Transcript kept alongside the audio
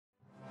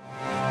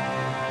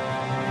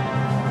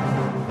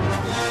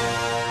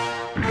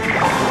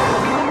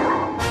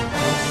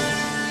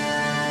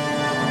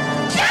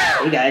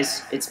Hey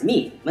guys, it's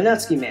me,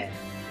 Menunggu Man.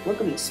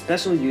 Welcome to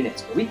Special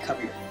Units, where we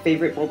cover your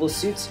favorite mobile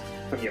suits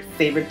from your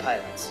favorite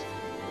pilots.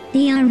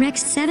 The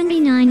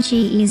RX-79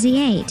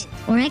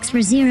 Ez8, or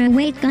extra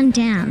zero-weight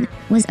Gundam,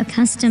 was a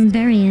custom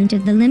variant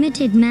of the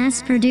limited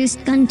mass-produced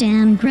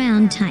Gundam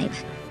ground type.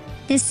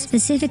 This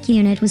specific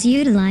unit was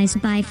utilized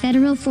by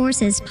Federal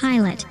Forces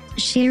pilot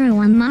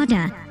Shiro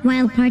Amada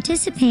while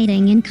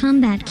participating in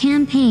combat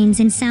campaigns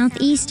in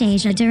Southeast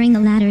Asia during the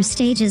latter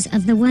stages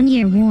of the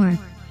One-Year War.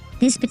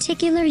 This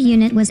particular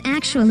unit was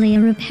actually a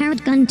repaired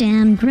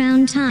Gundam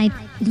ground type,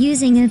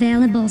 using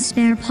available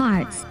spare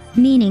parts,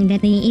 meaning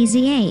that the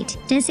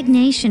Ez8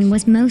 designation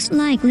was most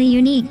likely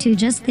unique to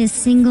just this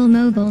single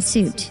mobile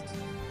suit.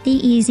 The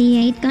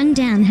Ez8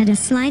 Gundam had a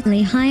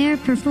slightly higher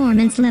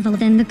performance level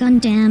than the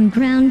Gundam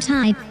ground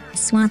type,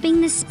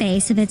 swapping the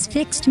space of its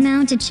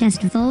fixed-mounted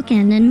chest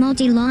Vulcan and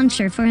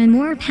multi-launcher for a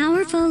more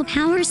powerful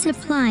power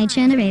supply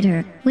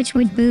generator, which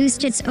would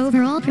boost its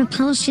overall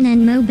propulsion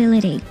and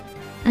mobility.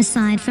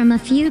 Aside from a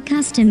few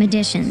custom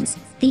additions,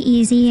 the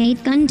Ez8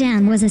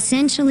 Gundam was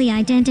essentially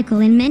identical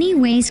in many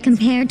ways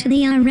compared to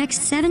the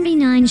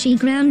RX-79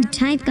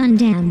 ground-type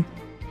Gundam.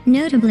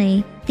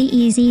 Notably, the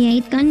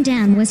Ez8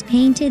 Gundam was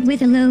painted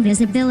with a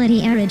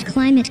low-visibility arid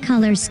climate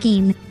color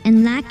scheme,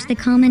 and lacked the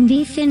common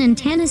V-fin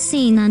antenna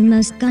seen on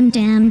most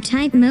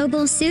Gundam-type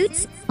mobile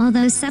suits,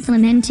 although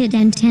supplemented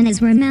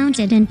antennas were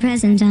mounted and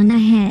present on the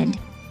head.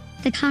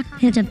 The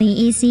cockpit of the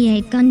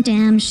Ez8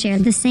 Gundam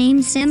shared the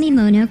same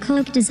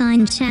semi-monocoque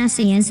designed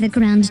chassis as the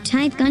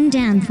ground-type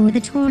Gundam for the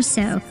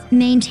torso,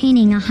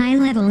 maintaining a high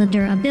level of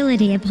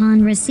durability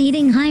upon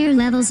receiving higher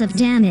levels of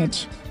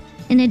damage.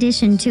 In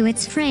addition to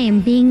its frame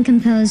being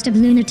composed of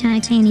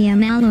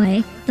luna-titanium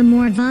alloy, the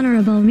more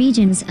vulnerable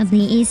regions of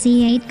the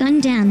Ez8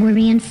 Gundam were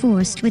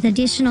reinforced with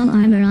additional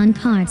armor on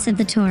parts of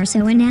the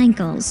torso and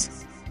ankles.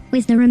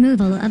 With the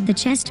removal of the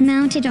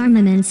chest-mounted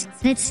armaments,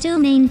 it still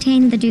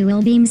maintained the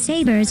dual-beam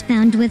sabers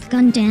found with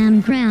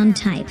Gundam ground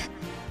type.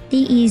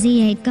 The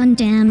Ez8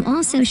 Gundam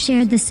also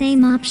shared the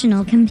same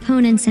optional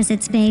components as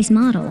its base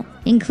model,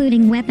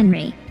 including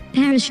weaponry,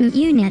 parachute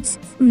units,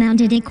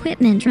 mounted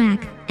equipment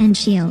rack, and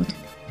shield.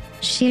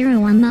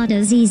 Shiro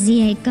Amada's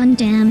Ez8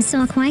 Gundam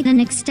saw quite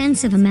an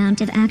extensive amount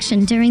of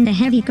action during the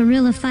heavy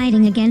guerrilla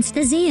fighting against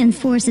the ASEAN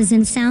forces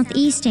in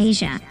Southeast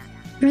Asia.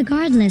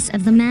 Regardless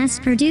of the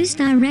mass-produced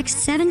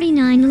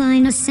RX-79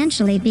 line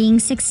essentially being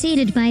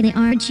succeeded by the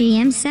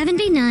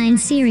RGM-79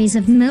 series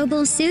of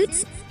mobile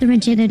suits, the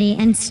rigidity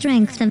and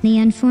strength of the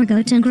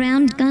unforgotten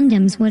ground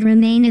Gundams would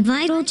remain a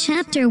vital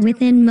chapter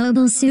within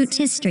mobile suit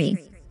history.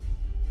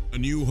 A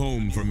new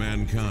home for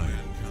mankind,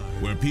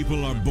 where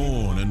people are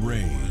born and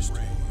raised,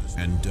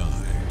 and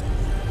die.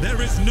 There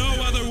is no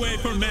other way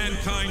for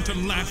mankind to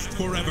last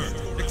forever,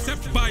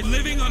 except by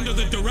living under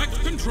the direct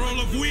control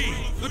of we,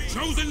 the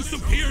chosen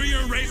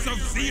superior race of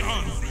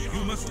Zeon.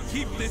 You must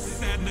keep this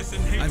sadness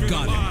and hatred I've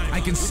got alive. it. I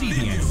can see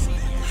the end.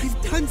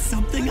 I've done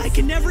something I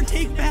can never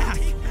take back.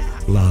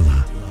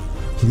 Lala,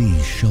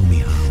 please show me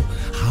how.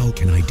 How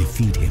can I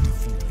defeat him?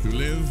 To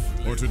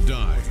live or to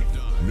die,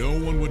 no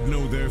one would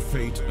know their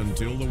fate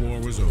until the war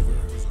was over.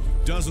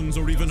 Dozens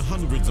or even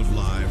hundreds of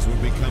lives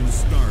would become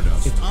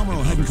stardust. If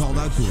Amuro hadn't called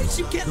out to us,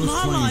 You get those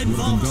Lala flames would have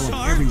involved, enveloped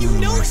Char. everyone You in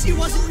know our she city.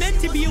 wasn't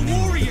meant to be a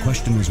warrior. The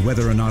question is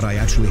whether or not I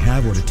actually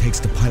have what it takes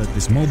to pilot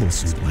this mobile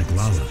suit like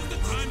Lala.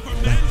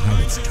 That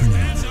pilot's turning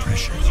on the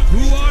pressure.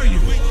 Who are you?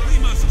 We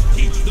must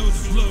teach those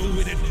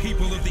slow-witted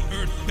people of the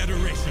Earth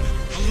Federation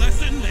a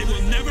lesson they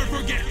will never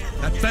forget.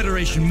 That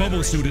Federation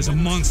mobile suit is a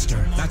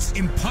monster. That's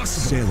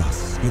impossible.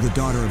 Sayla, you're the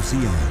daughter of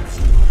Zeon.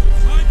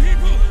 My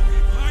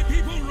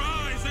people,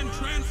 rise and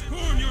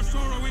transform your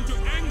sorrow into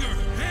anger.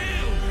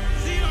 Hail,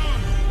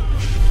 Zeon!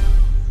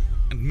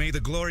 And may the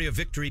glory of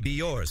victory be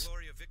yours.